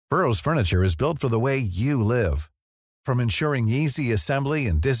Burrow's furniture is built for the way you live. From ensuring easy assembly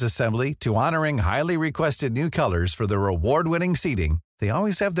and disassembly to honoring highly requested new colors for their award-winning seating, they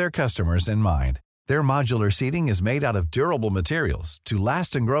always have their customers in mind. Their modular seating is made out of durable materials to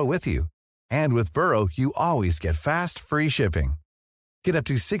last and grow with you. And with Burrow, you always get fast, free shipping. Get up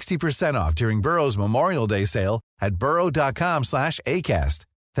to 60% off during Burrow's Memorial Day sale at burrow.com/ACAST.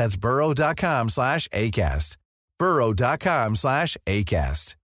 That's burrow.com/ACAST.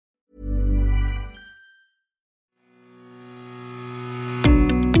 burrow.com/ACAST.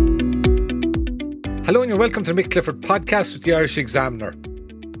 Hello and you're welcome to the Mick Clifford podcast with the Irish Examiner.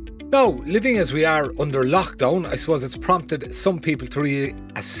 Now, living as we are under lockdown, I suppose it's prompted some people to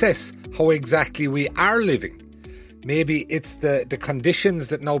reassess how exactly we are living. Maybe it's the conditions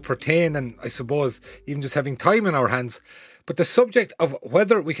that now pertain, and I suppose even just having time in our hands. But the subject of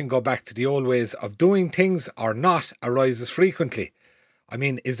whether we can go back to the old ways of doing things or not arises frequently. I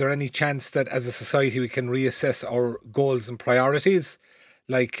mean, is there any chance that as a society we can reassess our goals and priorities?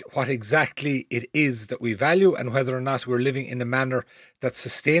 Like what exactly it is that we value and whether or not we're living in a manner that's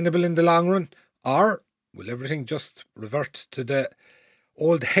sustainable in the long run? Or will everything just revert to the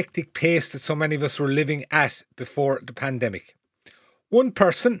old hectic pace that so many of us were living at before the pandemic? One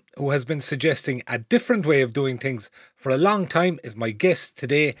person who has been suggesting a different way of doing things for a long time is my guest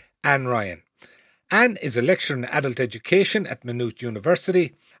today, Anne Ryan. Anne is a lecturer in adult education at Maynooth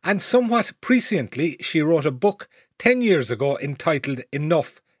University, and somewhat presciently she wrote a book 10 years ago entitled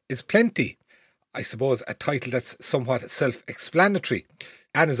Enough is Plenty. I suppose a title that's somewhat self-explanatory.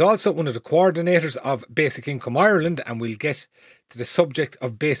 Anne is also one of the coordinators of Basic Income Ireland, and we'll get to the subject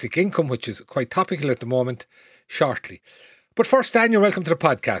of basic income, which is quite topical at the moment, shortly. But first, Anne, you're welcome to the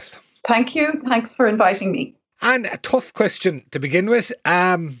podcast. Thank you. Thanks for inviting me. And a tough question to begin with.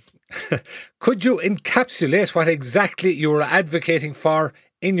 Could you encapsulate what exactly you were advocating for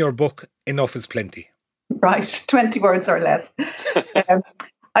in your book, Enough is Plenty? Right, 20 words or less.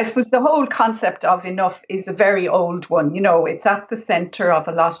 I suppose the whole concept of enough is a very old one. You know, it's at the centre of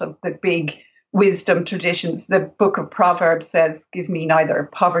a lot of the big wisdom traditions. The book of Proverbs says, give me neither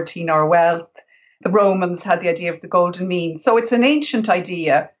poverty nor wealth. The Romans had the idea of the golden mean. So it's an ancient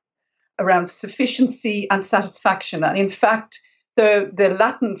idea around sufficiency and satisfaction. And in fact, the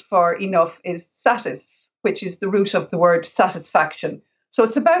Latin for enough is satis, which is the root of the word satisfaction. So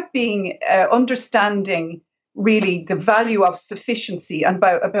it's about being understanding really the value of sufficiency and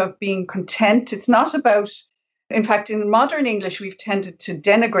about being content. It's not about, in fact, in modern English, we've tended to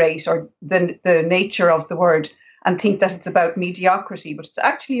denigrate or the nature of the word and think that it's about mediocrity, but it's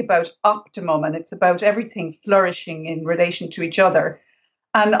actually about optimum and it's about everything flourishing in relation to each other.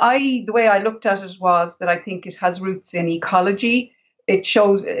 And the way I looked at it was that I think it has roots in ecology. It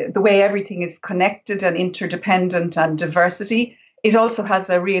shows the way everything is connected and interdependent and diversity. It also has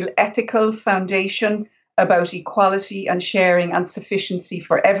a real ethical foundation about equality and sharing and sufficiency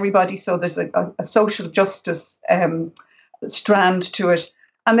for everybody. So there's a social justice strand to it.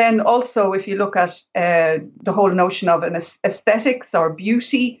 And then also, if you look at the whole notion of an aesthetics or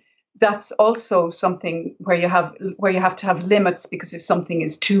beauty, that's also something where you have to have limits, because if something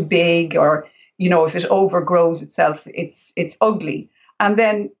is too big or, you know, if it overgrows itself, it's ugly. And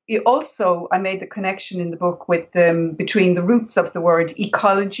then I made the connection in the book with between the roots of the word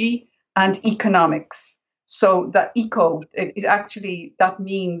ecology and economics. So that it actually, that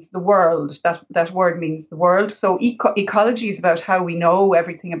means the world, that word means the world. So ecology is about how we know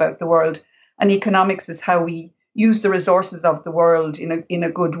everything about the world, and economics is how we use the resources of the world in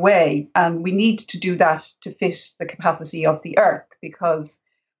a good way. And we need to do that to fit the capacity of the earth, because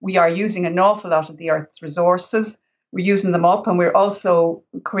we are using an awful lot of the earth's resources. We're using them up, and we're also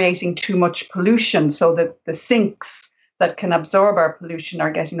creating too much pollution so that the sinks that can absorb our pollution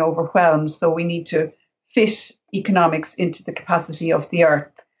are getting overwhelmed. So we need to fit economics into the capacity of the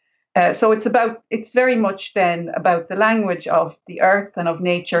earth. So it's very much then about the language of the earth and of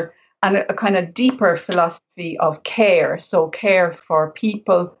nature, and a kind of deeper philosophy of care. So care for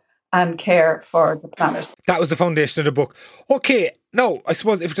people and care for the planet. That was the foundation of the book. Okay, now, I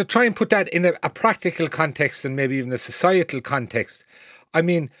suppose if to try and put that in a practical context and maybe even a societal context, I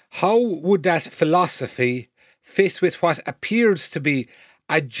mean, how would that philosophy fit with what appears to be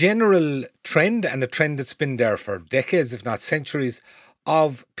a general trend, and a trend that's been there for decades, if not centuries,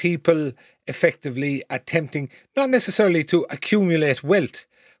 of people effectively attempting not necessarily to accumulate wealth,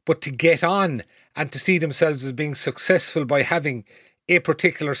 but to get on and to see themselves as being successful by having a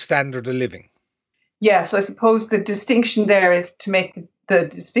particular standard of living? Yeah, so I suppose the distinction there is to make the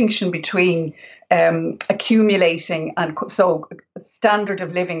distinction between accumulating and so standard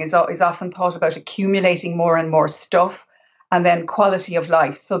of living is often thought about accumulating more and more stuff. and then quality of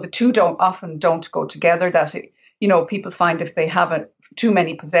life. So the two often don't go together. That, people find if they have too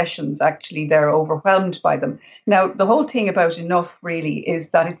many possessions, actually they're overwhelmed by them. Now, the whole thing about enough really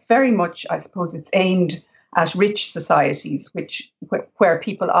is that it's very much, I suppose, it's aimed at rich societies, where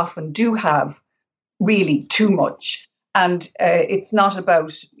people often do have really too much. And it's not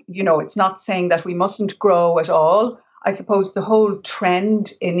about, it's not saying that we mustn't grow at all. I suppose the whole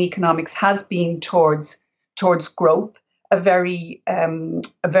trend in economics has been towards growth, a very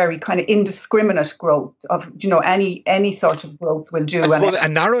kind of indiscriminate growth of, any sort of growth will do. I suppose a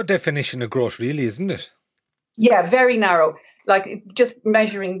narrow definition of growth, really, isn't it? Yeah, very narrow. Like just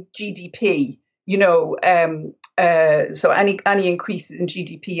measuring GDP, so any increase in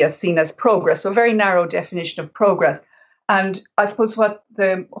GDP is seen as progress. So a very narrow definition of progress. And I suppose what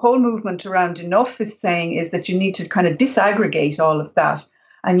the whole movement around enough is saying is that you need to kind of disaggregate all of that.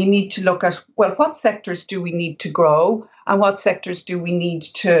 And you need to look at, well, what sectors do we need to grow and what sectors do we need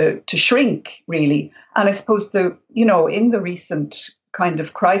to shrink, really? And I suppose in the recent kind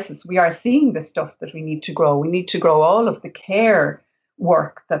of crisis, we are seeing the stuff that we need to grow. We need to grow all of the care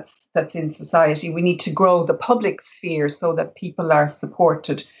work that's in society. We need to grow the public sphere so that people are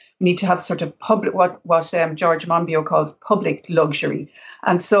supported. We need to have sort of public, what George Monbiot calls public luxury.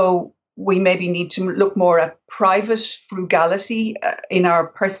 And so we maybe need to look more at private frugality in our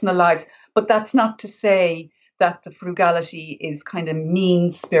personal lives. But that's not to say that the frugality is kind of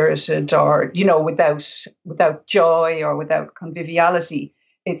mean-spirited or, without joy or without conviviality.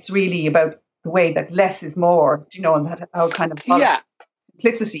 It's really about the way that less is more, and that how kind of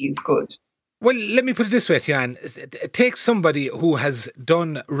simplicity is good. Well, let me put it this way, Jan. Take somebody who has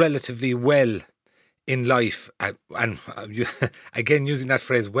done relatively well in life, and again, using that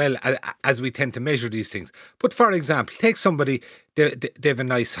phrase, well, as we tend to measure these things. But for example, take somebody, they have a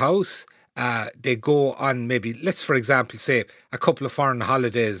nice house, they go on maybe, let's for example say, a couple of foreign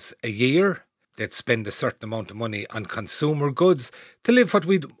holidays a year. They'd spend a certain amount of money on consumer goods to live what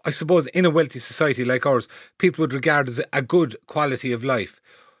I suppose, in a wealthy society like ours, people would regard as a good quality of life.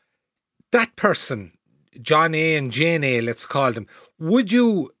 That person, John A and Jane A, let's call them, would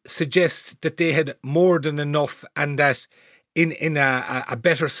you suggest that they had more than enough and that in a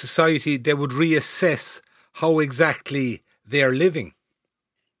better society they would reassess how exactly they're living?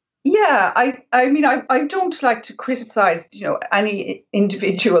 Yeah, I mean, I don't like to criticise, any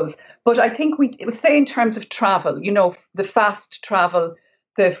individuals, but I think say in terms of travel, the fast travel,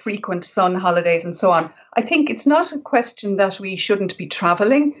 the frequent sun holidays and so on. I think it's not a question that we shouldn't be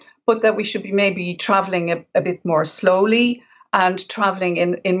travelling, but that we should be maybe travelling a bit more slowly and travelling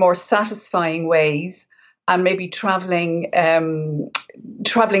in more satisfying ways, and maybe travelling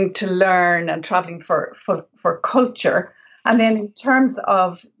to learn and travelling for culture. And then in terms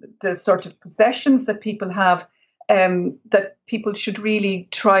of the sort of possessions that people have, that people should really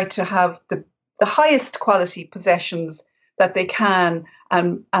try to have the highest quality possessions that they can,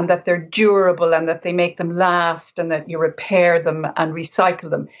 and that they're durable and that they make them last and that you repair them and recycle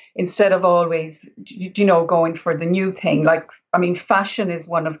them instead of always, going for the new thing. Like, I mean, fashion is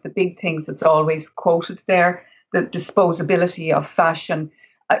one of the big things that's always quoted there, the disposability of fashion.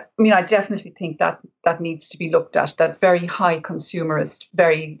 I mean, I definitely think that needs to be looked at, that very high consumerist,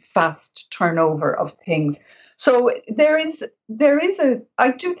 very fast turnover of things. So I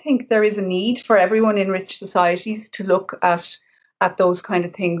do think there is a need for everyone in rich societies to look at those kind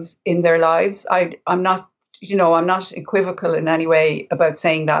of things in their lives. I'm not equivocal in any way about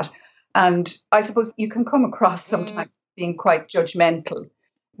saying that. And I suppose you can come across sometimes being quite judgmental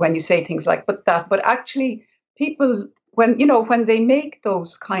when you say things like that. But actually, people, when they make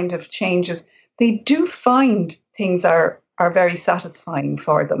those kind of changes, they do find things are very satisfying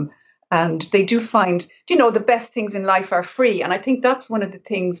for them. And they do find, the best things in life are free. And I think that's one of the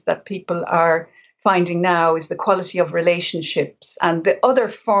things that people are finding now is the quality of relationships and the other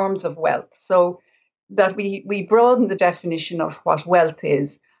forms of wealth. So that we broaden the definition of what wealth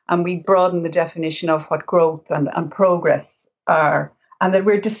is, and we broaden the definition of what growth and progress are, and that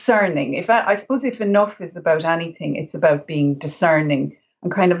we're discerning. I suppose if enough is about anything, it's about being discerning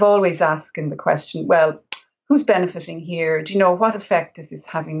and kind of always asking the question, well, who's benefiting here? What effect is this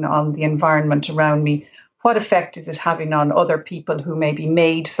having on the environment around me? What effect is it having on other people who maybe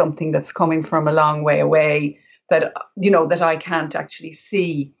made something that's coming from a long way away that I can't actually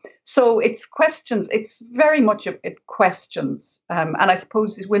see? So it's questions. It's very much questions. And I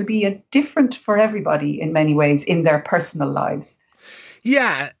suppose it will be different for everybody in many ways in their personal lives.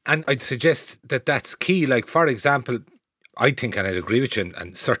 Yeah, and I'd suggest that that's key. Like, for example, I think, and I'd agree with you,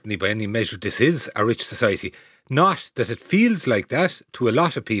 and certainly by any measure, this is a rich society. Not that it feels like that to a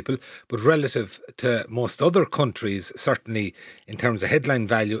lot of people, but relative to most other countries, certainly in terms of headline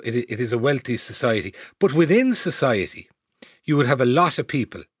value, it is a wealthy society. But within society, you would have a lot of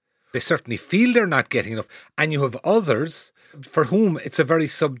people, they certainly feel they're not getting enough. And you have others for whom it's a very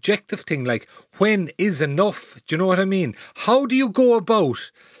subjective thing, like when is enough? Do you know what I mean? How do you go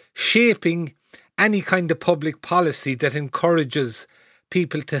about shaping any kind of public policy that encourages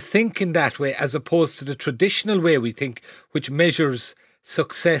people to think in that way as opposed to the traditional way we think, which measures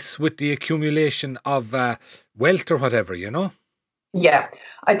success with the accumulation of wealth or whatever, you know? Yeah,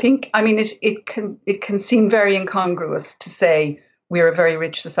 it can seem very incongruous to say we're a very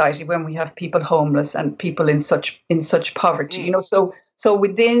rich society when we have people homeless and people in such poverty. You know, so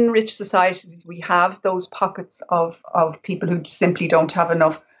within rich societies we have those pockets of people who simply don't have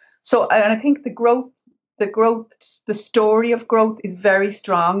enough. So, and I think the story of growth is very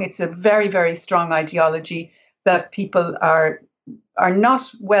strong. It's a very, very strong ideology that people are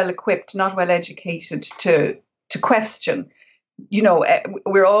not well equipped, not well educated to question. You know,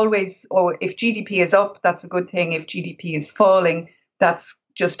 we're always, if GDP is up, that's a good thing. If GDP is falling, that's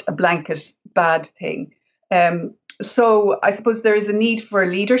just a blanket bad thing. So I suppose there is a need for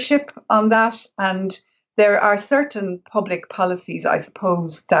leadership on that. And there are certain public policies, I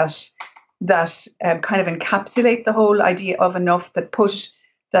suppose, that kind of encapsulate the whole idea of enough, that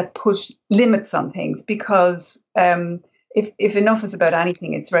put limits on things, because if enough is about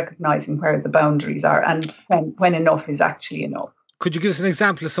anything, it's recognizing where the boundaries are and when enough is actually enough. Could you give us an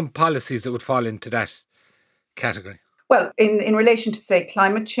example of some policies that would fall into that category? Well, in relation to, say,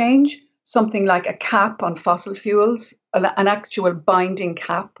 climate change, something like a cap on fossil fuels, an actual binding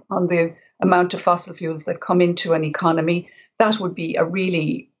cap on the amount of fossil fuels that come into an economy, that would be a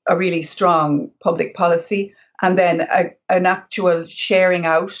really strong public policy. And then an actual sharing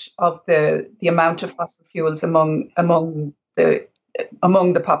out of the amount of fossil fuels among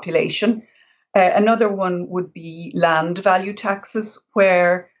the population. Another one would be land value taxes,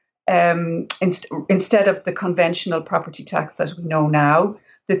 where instead of the conventional property tax that we know now,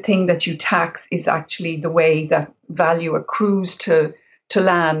 the thing that you tax is actually the way that value accrues to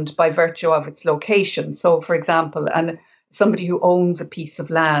land by virtue of its location. So, for example, somebody who owns a piece of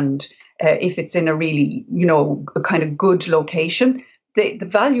land, if it's in a really, a kind of good location, the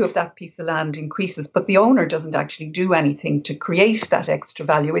value of that piece of land increases, but the owner doesn't actually do anything to create that extra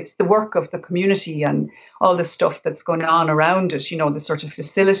value. It's the work of the community and all the stuff that's going on around it, the sort of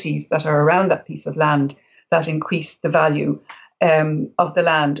facilities that are around that piece of land that increase the value of the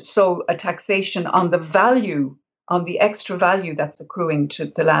land. So a taxation on the value, on the extra value that's accruing to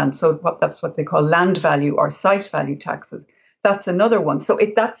the land. So that's what they call land value or site value taxes. That's another one. So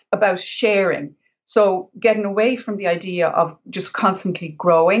that's about sharing. So getting away from the idea of just constantly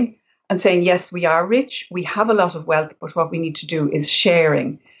growing and saying, yes, we are rich, we have a lot of wealth, but what we need to do is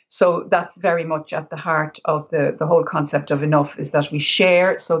sharing. So that's very much at the heart of the whole concept of enough, is that we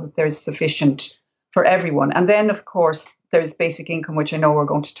share so that there's sufficient for everyone. And then, of course, there's basic income, which I know we're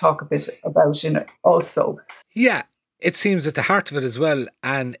going to talk a bit about in it also. Yeah, it seems at the heart of it as well,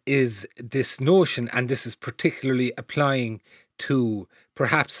 and is this notion, and this is particularly applying to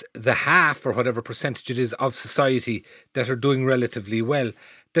perhaps the half or whatever percentage it is of society that are doing relatively well,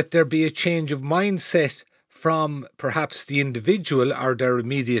 that there be a change of mindset from perhaps the individual or their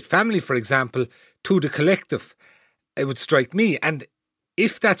immediate family, for example, to the collective. It would strike me. And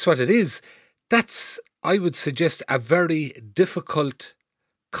if that's what it is, that's, I would suggest, a very difficult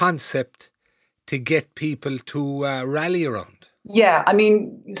concept to get people to rally around. Yeah, I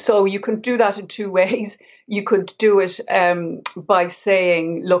mean, so you can do that in two ways. You could do it by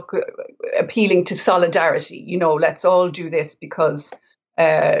saying, look, appealing to solidarity. Let's all do this because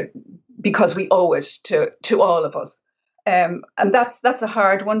we owe it to all of us. And that's a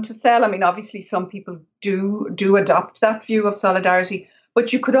hard one to sell. I mean, obviously, some people do adopt that view of solidarity.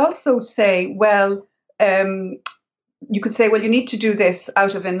 But you could also say, well, you need to do this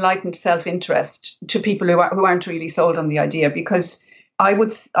out of enlightened self-interest to people who aren't really sold on the idea, because I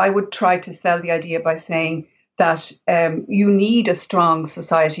would try to sell the idea by saying that you need a strong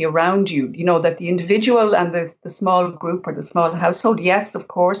society around you, that the individual and the small group or the small household, yes, of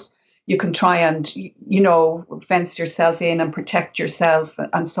course, you can try and, fence yourself in and protect yourself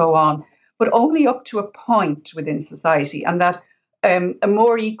and so on, but only up to a point within society, and that a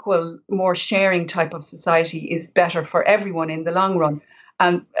more equal, more sharing type of society is better for everyone in the long run.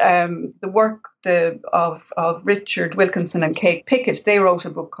 And the work of Richard Wilkinson and Kate Pickett, they wrote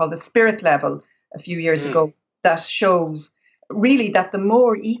a book called The Spirit Level a few years ago that shows really that the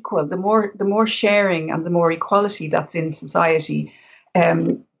more equal, the more sharing and the more equality that's in society,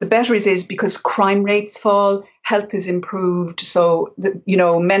 the better it is because crime rates fall, health is improved, so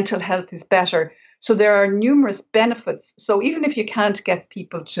mental health is better. So there are numerous benefits. So even if you can't get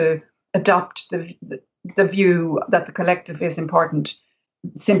people to adopt the view that the collective is important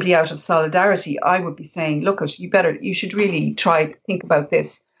simply out of solidarity, I would be saying, look, you should really try to think about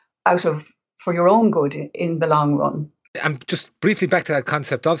this for your own good in the long run. And just briefly back to that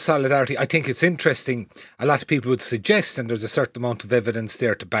concept of solidarity, I think it's interesting. A lot of people would suggest, and there's a certain amount of evidence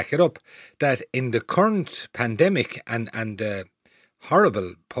there to back it up, that in the current pandemic and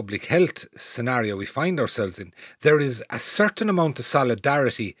horrible public health scenario we find ourselves in, there is a certain amount of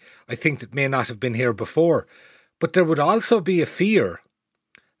solidarity, I think, that may not have been here before. But there would also be a fear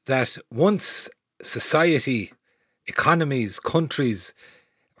that once society, economies, countries,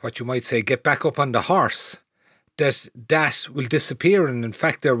 what you might say, get back up on the horse, that will disappear. And in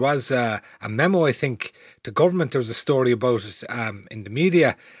fact, there was a memo, I think, to government. There was a story about it in the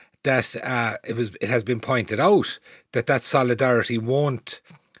media that it has been pointed out that solidarity won't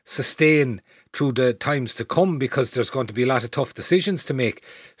sustain through the times to come because there's going to be a lot of tough decisions to make.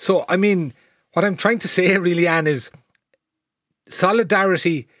 So, I mean, what I'm trying to say really, Anne, is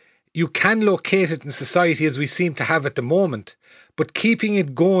solidarity, you can locate it in society as we seem to have at the moment, but keeping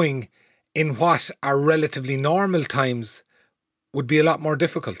it going in what are relatively normal times would be a lot more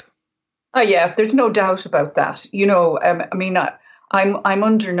difficult. Oh yeah, there's no doubt about that. I'm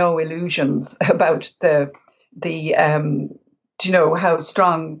under no illusions about the how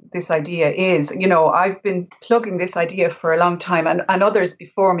strong this idea is. I've been plugging this idea for a long time, and others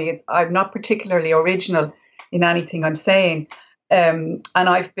before me. I'm not particularly original in anything I'm saying. And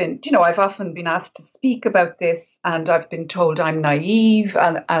I've often been asked to speak about this, and I've been told I'm naive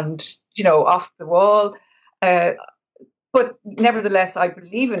and off the wall. But nevertheless, I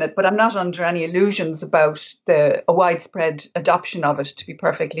believe in it, but I'm not under any illusions about a widespread adoption of it, to be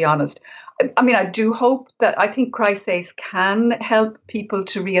perfectly honest. I do hope that I think crises can help people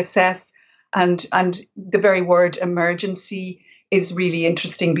to reassess, and the very word emergency is really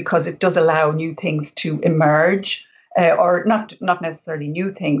interesting because it does allow new things to emerge. Or not necessarily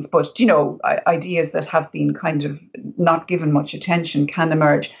new things, but, ideas that have been kind of not given much attention can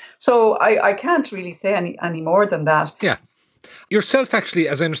emerge. So I can't really say any more than that. Yeah. Yourself, actually,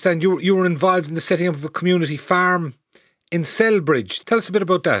 as I understand, you were involved in the setting up of a community farm in Celbridge. Tell us a bit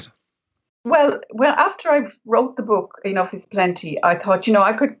about that. Well, after I wrote the book, Enough is Plenty, I thought,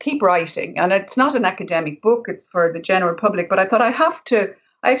 I could keep writing. And it's not an academic book, it's for the general public. But I thought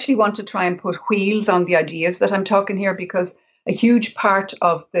I actually want to try and put wheels on the ideas that I'm talking here, because a huge part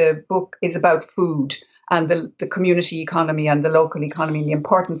of the book is about food and the community economy and the local economy and the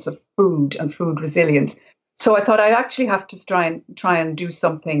importance of food and food resilience. So I thought I actually have to try and do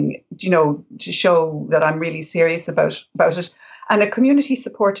something, to show that I'm really serious about it. And a community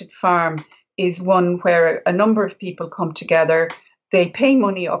supported farm is one where a number of people come together, they pay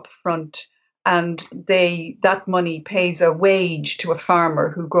money up front, and that money pays a wage to a farmer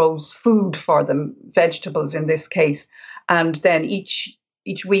who grows food for them, vegetables in this case. And then each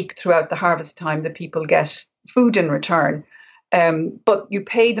week throughout the harvest time, the people get food in return. But you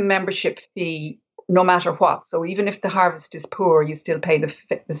pay the membership fee no matter what. So even if the harvest is poor, you still pay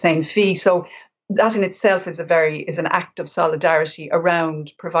the same fee. So that in itself is an act of solidarity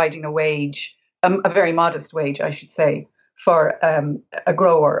around providing a wage, a very modest wage, I should say, for a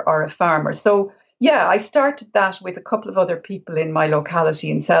grower or a farmer. So, yeah, I started that with a couple of other people in my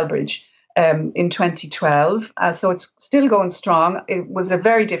locality in Celbridge in 2012. So it's still going strong. It was a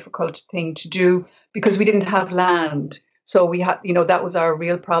very difficult thing to do because we didn't have land. So we had, that was our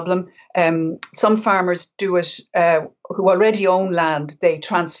real problem. Some farmers do it who already own land. They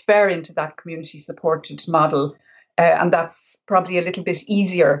transfer into that community supported model. And that's probably a little bit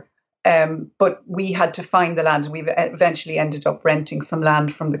easier. But we had to find the land. We've eventually ended up renting some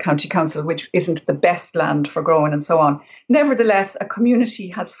land from the county council, which isn't the best land for growing and so on. Nevertheless, a community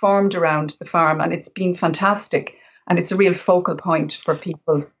has formed around the farm, and it's been fantastic. And it's a real focal point for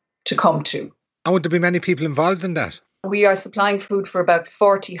people to come to. And would there be many people involved in that? We are supplying food for about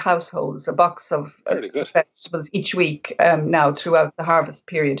 40 households, a box of vegetables each week now throughout the harvest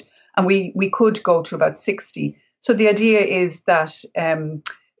period. And we could go to about 60. So the idea is that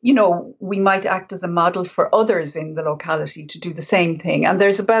we might act as a model for others in the locality to do the same thing. And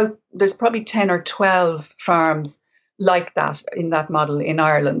there's probably 10 or 12 farms like that in that model in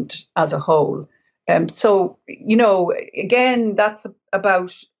Ireland as a whole. So, again, that's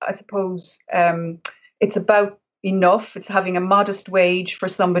about, I suppose, it's about enough. It's having a modest wage for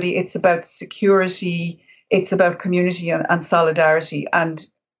somebody. It's about security. It's about community and solidarity. And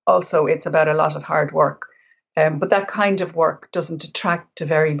also it's about a lot of hard work. But that kind of work doesn't attract a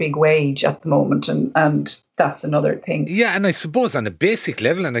very big wage at the moment, and that's another thing. Yeah, and I suppose on a basic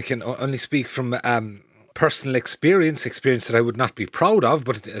level, and I can only speak from personal experience that I would not be proud of,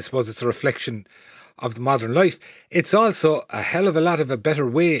 but I suppose it's a reflection of the modern life. It's also a hell of a lot of a better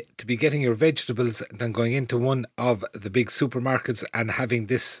way to be getting your vegetables than going into one of the big supermarkets and having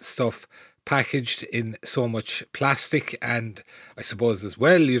this stuff packaged in so much plastic, and I suppose as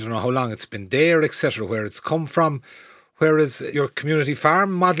well you don't know how long it's been there, etc., where it's come from, whereas your community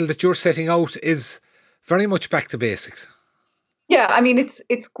farm model that you're setting out is very much back to basics. Yeah, I mean,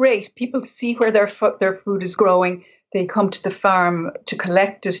 it's great. People see where their food is growing. They come to the farm to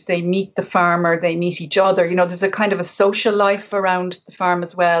collect it. They meet the farmer. They meet each other. You know, there's a kind of a social life around the farm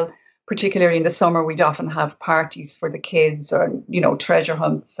as well. Particularly in the summer, we'd often have parties for the kids, or, you know, treasure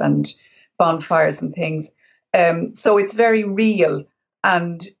hunts and bonfires and things. So it's very real,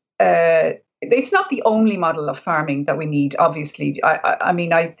 and it's not the only model of farming that we need, obviously. I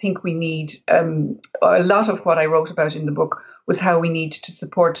mean, I think we need a lot of what I wrote about in the book was how we need to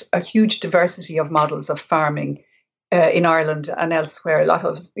support a huge diversity of models of farming in Ireland and elsewhere. A lot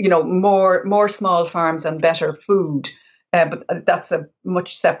of, you know, more small farms and better food. But that's a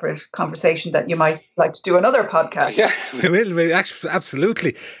much separate conversation that you might like to do another podcast. Yeah, we will,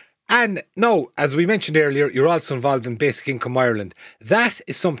 absolutely. And no, as we mentioned earlier, you're also involved in Basic Income Ireland. That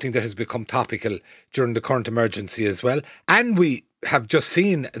is something that has become topical during the current emergency as well. And we have just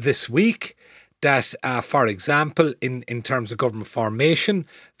seen this week that, for example, in terms of government formation,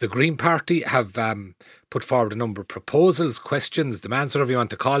 the Green Party have put forward a number of proposals, questions, demands, whatever you want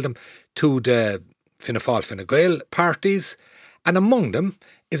to call them, to the Fianna Fáil, Fine Gael parties. And among them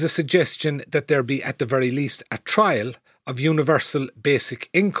is a suggestion that there be, at the very least, a trial of universal basic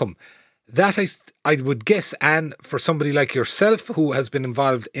income. That I would guess, Anne, for somebody like yourself who has been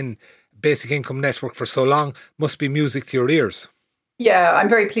involved in Basic Income Network for so long, must be music to your ears. Yeah, I'm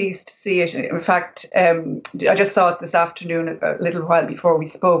very pleased to see it. In fact, I just saw it this afternoon, a little while before we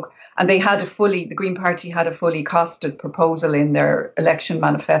spoke, and the Green Party had a fully costed proposal in their election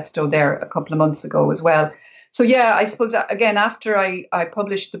manifesto there a couple of months ago as well. So yeah, I suppose, again, after I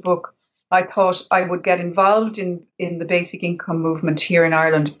published the book, I thought I would get involved in the basic income movement here in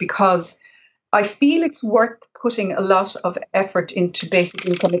Ireland, because I feel it's worth putting a lot of effort into basic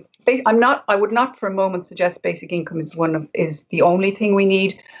income. I would not for a moment suggest basic income is the only thing we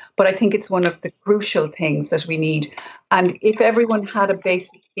need, but I think it's one of the crucial things that we need. And if everyone had a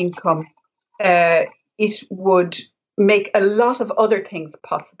basic income, it would make a lot of other things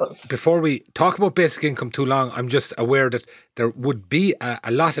possible. Before we talk about basic income too long, I'm just aware that there would be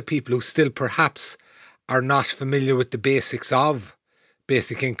a lot of people who still perhaps are not familiar with the basics of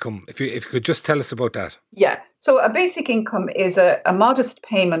basic income. If you could just tell us about that. Yeah. So a basic income is a modest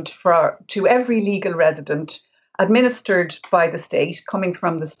payment to every legal resident, administered by the state, coming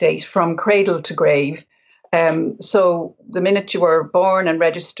from the state, from cradle to grave. So the minute you were born and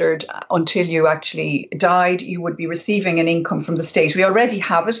registered until you actually died, you would be receiving an income from the state. We already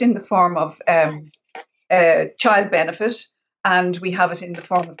have it in the form of child benefit, and we have it in the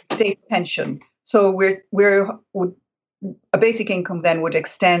form of the state pension. So a basic income then would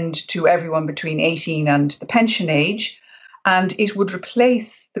extend to everyone between 18 and the pension age, and it would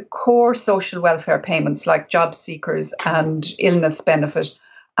replace the core social welfare payments like job seekers and illness benefit.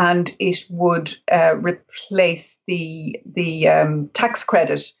 And it would replace the tax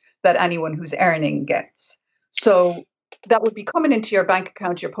credit that anyone who's earning gets. So that would be coming into your bank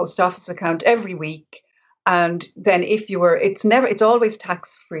account, your post office account every week. And then it's always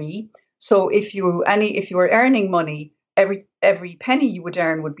tax free. So if you were earning money, every penny you would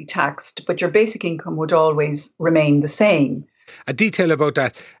earn would be taxed, but your basic income would always remain the same. A detail about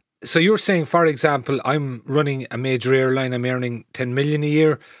that. So you're saying, for example, I'm running a major airline, I'm earning 10 million a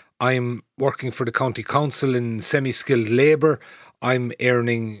year, I'm working for the county council in semi-skilled labour, I'm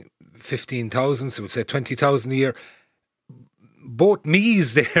earning 15,000, so we'll say 20,000 a year. Both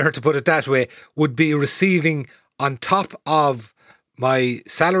me's there, to put it that way, would be receiving on top of my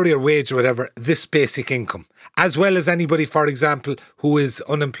salary or wage or whatever, this basic income, as well as anybody, for example, who is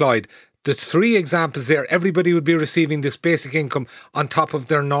unemployed. The three examples there, everybody would be receiving this basic income on top of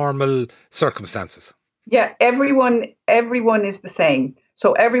their normal circumstances. Yeah, everyone is the same.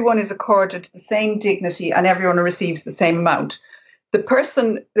 So everyone is accorded the same dignity and everyone receives the same amount. For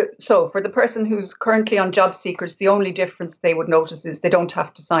the person who's currently on job seekers, the only difference they would notice is they don't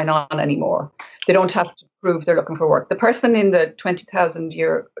have to sign on anymore. They don't have to prove they're looking for work. The person in the 20,000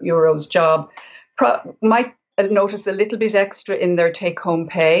 euros job might notice a little bit extra in their take-home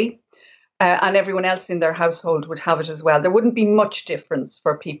pay. And everyone else in their household would have it as well. There wouldn't be much difference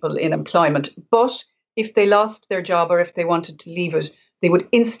for people in employment. But if they lost their job or if they wanted to leave it, they would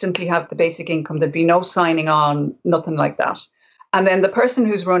instantly have the basic income. There'd be no signing on, nothing like that. And then the person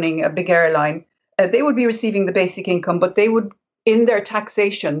who's running a big airline, they would be receiving the basic income, but they would, in their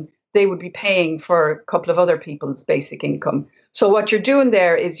taxation, they would be paying for a couple of other people's basic income. So what you're doing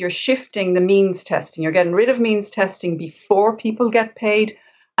there is you're shifting the means testing. You're getting rid of means testing before people get paid,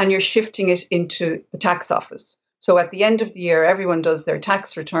 and you're shifting it into the tax office. So at the end of the year, everyone does their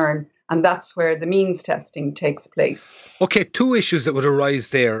tax return, and that's where the means testing takes place. Okay, two issues that would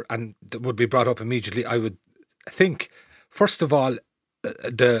arise there and that would be brought up immediately, I would think. First of all,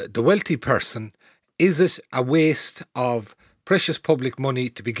 the wealthy person, is it a waste of precious public money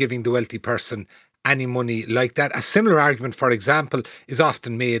to be giving the wealthy person any money like that? A similar argument, for example, is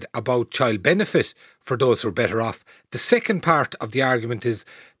often made about child benefit for those who are better off. The second part of the argument is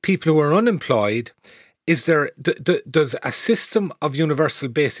people who are unemployed. Is there does a system of universal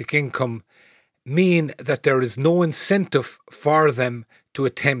basic income mean that there is no incentive for them to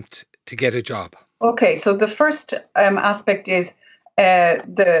attempt to get a job? Okay, so the first aspect is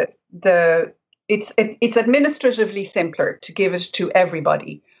it's administratively simpler to give it to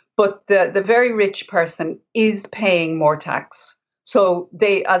everybody, but the very rich person is paying more tax. So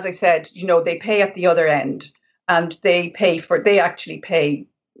they, as I said, they pay at the other end, and they actually pay.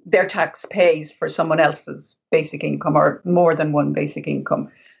 Their tax pays for someone else's basic income or more than one basic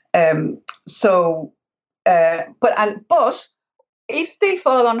income. But if they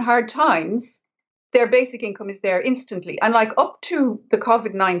fall on hard times, their basic income is there instantly. And like up to the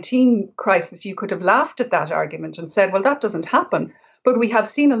COVID-19 crisis, you could have laughed at that argument and said, well, that doesn't happen. But we have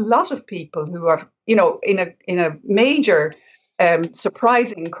seen a lot of people who are, in a major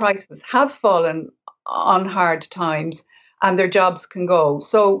surprising crisis have fallen on hard times, and their jobs can go.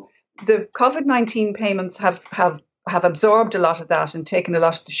 So the COVID-19 payments have absorbed a lot of that and taken a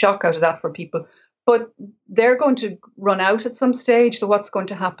lot of the shock out of that for people. But they're going to run out at some stage. So what's going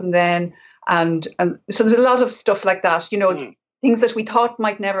to happen then? And so there's a lot of stuff like that, things that we thought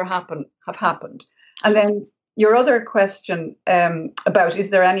might never happen have happened. And then your other question about, is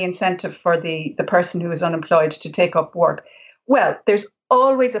there any incentive for the person who is unemployed to take up work? Well, there's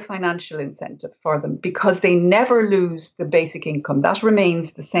always a financial incentive for them because they never lose the basic income. That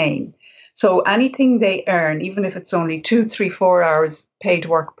remains the same. So anything they earn, even if it's only 2, 3, 4 hours paid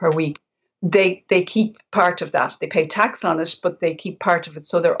work per week, they keep part of that. They pay tax on it, but they keep part of it.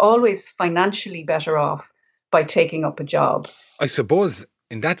 So they're always financially better off by taking up a job. I suppose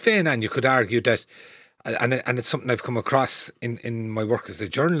in that vein, and you could argue that, and it's something I've come across in my work as a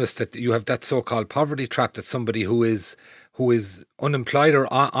journalist, that you have that so-called poverty trap, that somebody who is unemployed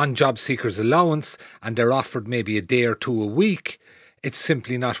or on job seekers allowance, and they're offered maybe a day or two a week, it's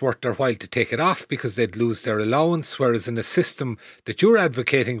simply not worth their while to take it off because they'd lose their allowance. Whereas in a system that you're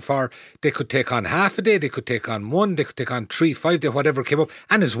advocating for, they could take on half a day, they could take on 1, they could take on 3, 5 days, whatever came up.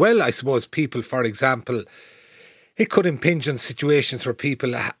 And as well, I suppose people, for example, it could impinge on situations where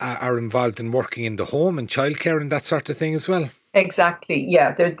people are involved in working in the home and childcare and that sort of thing as well. Exactly.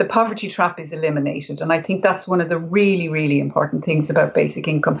 Yeah, the poverty trap is eliminated. And I think that's one of the really, really important things about basic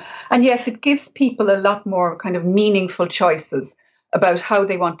income. And yes, it gives people a lot more kind of meaningful choices about how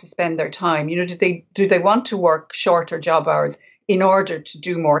they want to spend their time. Do they want to work shorter job hours in order to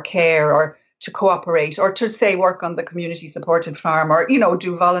do more care or to cooperate or to, say, work on the community supported farm or,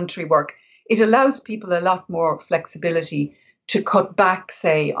 do voluntary work? It allows people a lot more flexibility to cut back,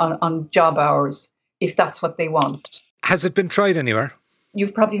 say, on job hours if that's what they want. Has it been tried anywhere?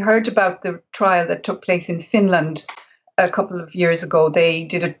 You've probably heard about the trial that took place in Finland a couple of years ago. They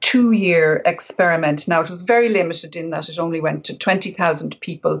did a 2-year experiment. Now, it was very limited in that it only went to 20,000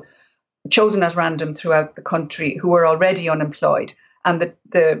 people chosen at random throughout the country who were already unemployed. And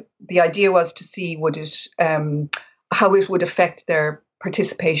the idea was to see how it would affect their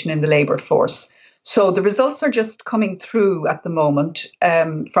participation in the labour force. So the results are just coming through at the moment.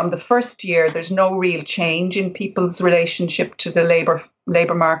 From the first year, there's no real change in people's relationship to the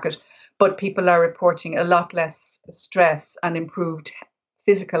labour market, but people are reporting a lot less stress and improved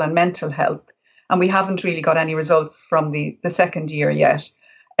physical and mental health. And we haven't really got any results from the second year yet.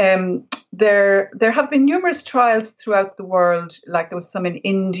 There have been numerous trials throughout the world, like there was some in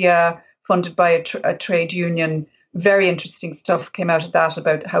India funded by a trade union. Very interesting stuff came out of that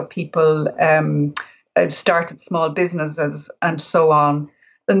about how people started small businesses and so on.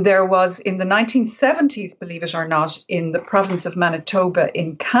 And there was in the 1970s, believe it or not, in the province of Manitoba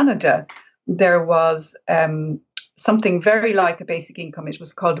in Canada, there was something very like a basic income. It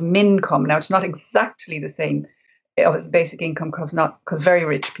was called Mincome. Now, it's not exactly the same as basic income because very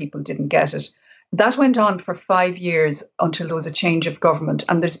rich people didn't get it. That went on for 5 years until there was a change of government.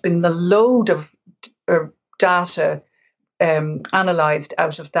 And there's been a load of data analysed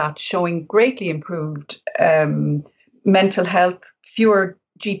out of that, showing greatly improved mental health, fewer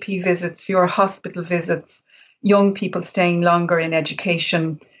GP visits, fewer hospital visits, young people staying longer in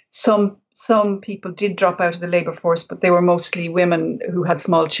education. Some people did drop out of the labour force, but they were mostly women who had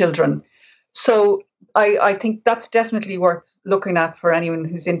small children. So I think that's definitely worth looking at for anyone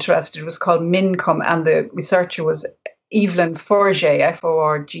who's interested. It was called MINCOM, and the researcher was Evelyn Forget,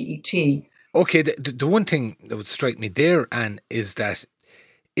 Forget. Okay, the one thing that would strike me there, Anne, is that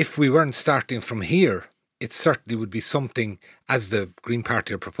if we weren't starting from here, it certainly would be something, as the Green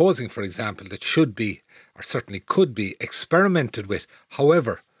Party are proposing, for example, that should be, or certainly could be, experimented with.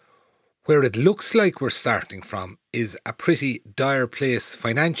 However, where it looks like we're starting from is a pretty dire place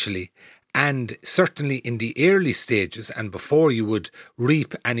financially, and certainly in the early stages and before you would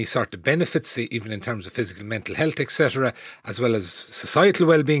reap any sort of benefits, even in terms of physical, mental health, etc., as well as societal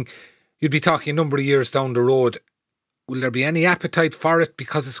well-being, you'd be talking a number of years down the road. Will there be any appetite for it?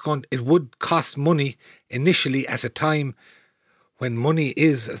 Because it would cost money initially at a time when money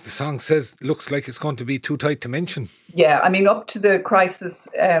is, as the song says, looks like it's going to be too tight to mention. Yeah, I mean, up to the crisis,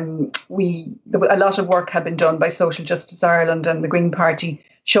 a lot of work had been done by Social Justice Ireland and the Green Party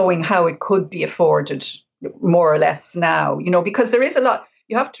showing how it could be afforded more or less now, because there is a lot.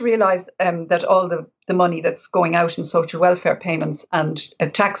 You have to realise that all the money that's going out in social welfare payments and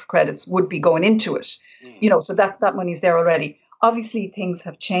tax credits would be going into it, so that money's there already. Obviously, things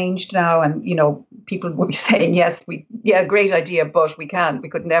have changed now, and people will be saying, yes, great idea, but we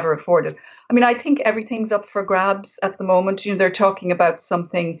could never afford it. I mean, I think everything's up for grabs at the moment. They're talking about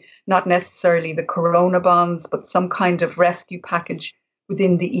something, not necessarily the Corona bonds, but some kind of rescue package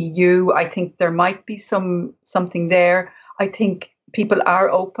within the EU. I think there might be something there. I think people are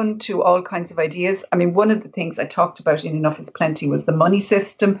open to all kinds of ideas. I mean, one of the things I talked about in Enough is Plenty was the money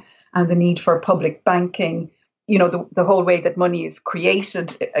system and the need for public banking. The whole way that money is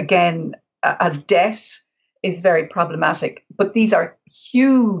created, again, as debt is very problematic. But these are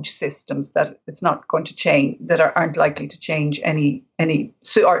huge systems that it's not going to change, that aren't likely to change any,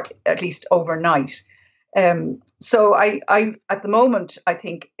 or at least overnight. So I at the moment, I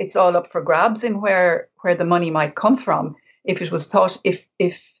think it's all up for grabs in where the money might come from. If it was thought, if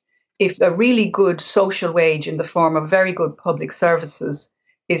a really good social wage in the form of very good public services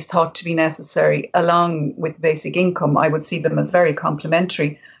is thought to be necessary along with basic income, I would see them as very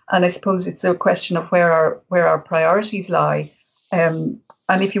complementary. And I suppose it's a question of where our priorities lie. And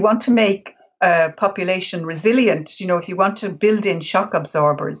if you want to make population resilient, if you want to build in shock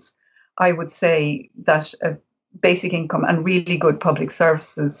absorbers, I would say that basic income and really good public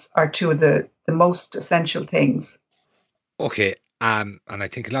services are two of the most essential things. Okay, and I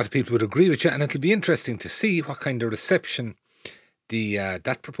think a lot of people would agree with you, and it'll be interesting to see what kind of reception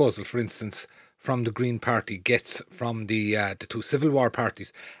that proposal, for instance, from the Green Party gets from the two Civil War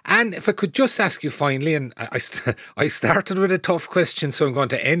parties. And if I could just ask you finally, and I started with a tough question, so I'm going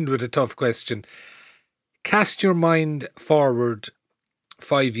to end with a tough question. Cast your mind forward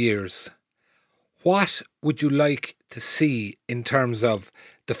 5 years. What would you like to see in terms of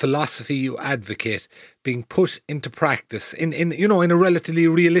the philosophy you advocate being put into practice in a relatively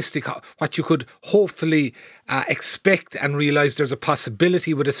realistic, what you could hopefully expect and realise there's a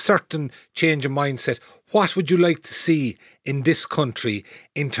possibility with a certain change of mindset? What would you like to see in this country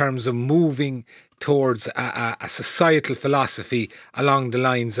in terms of moving towards a societal philosophy along the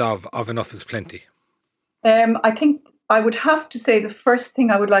lines of Enough is Plenty? I think I would have to say the first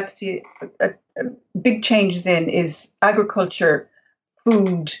thing I would like to see big changes in is agriculture,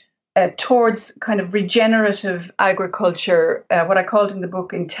 food, towards kind of regenerative agriculture, what I called in the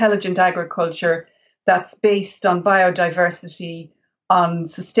book intelligent agriculture, that's based on biodiversity, on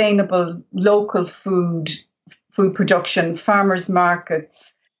sustainable local food production, farmers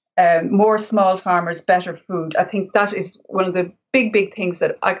markets, more small farmers, better food. I think that is one of the big things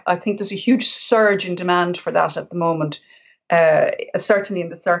that I think there's a huge surge in demand for that at the moment, certainly in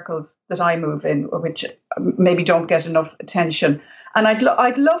the circles that I move in, which maybe don't get enough attention. And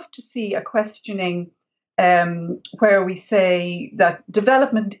I'd love to see a questioning where we say that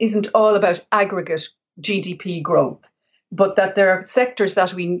development isn't all about aggregate GDP growth, but that there are sectors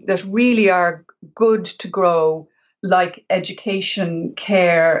that really are good to grow, like education,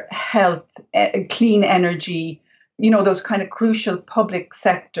 care, health, clean energy, those kind of crucial public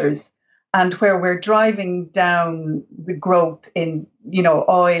sectors, and where we're driving down the growth in,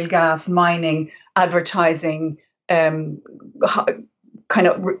 oil, gas, mining, advertising, kind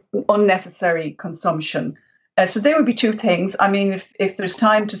of unnecessary consumption. So there would be two things. I mean, if there's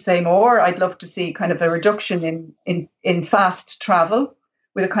time to say more, I'd love to see kind of a reduction in fast travel,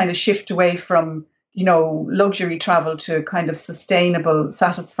 with a kind of shift away from luxury travel to kind of sustainable,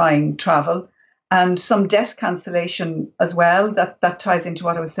 satisfying travel, and some debt cancellation as well. That ties into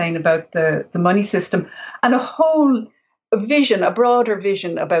what I was saying about the money system, and a broader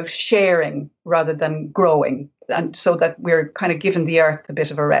vision about sharing rather than growing, and so that we're kind of giving the earth a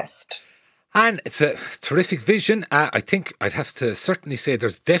bit of a rest. And it's a terrific vision. I think I'd have to certainly say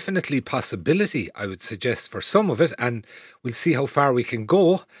there's definitely possibility, I would suggest, for some of it, and we'll see how far we can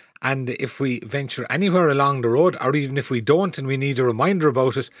go. And if we venture anywhere along the road, or even if we don't and we need a reminder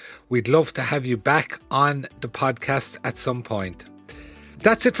about it, we'd love to have you back on the podcast at some point.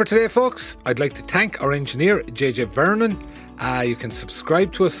 That's it for today, folks. I'd like to thank our engineer, JJ Vernon. You can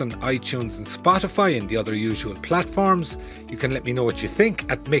subscribe to us on iTunes and Spotify and the other usual platforms. You can let me know what you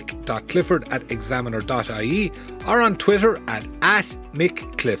think at mick.clifford@examiner.ie or on Twitter at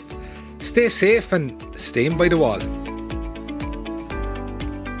 @mickcliff. Stay safe and stay in by the wall.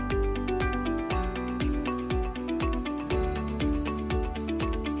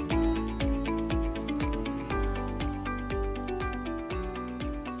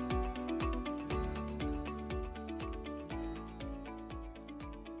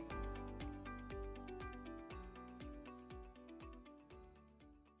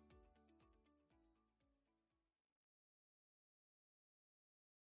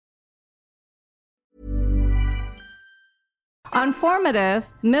 On Formative,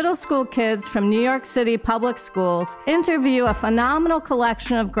 middle school kids from New York City public schools interview a phenomenal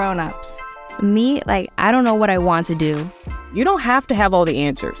collection of grown-ups. Me, I don't know what I want to do. You don't have to have all the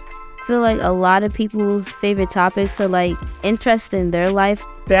answers. I feel like a lot of people's favorite topics are interest in their life.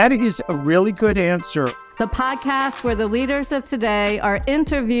 That is a really good answer. The podcast where the leaders of today are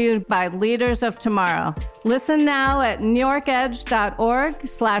interviewed by leaders of tomorrow. Listen now at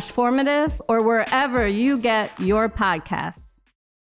newyorkedge.org/formative or wherever you get your podcasts.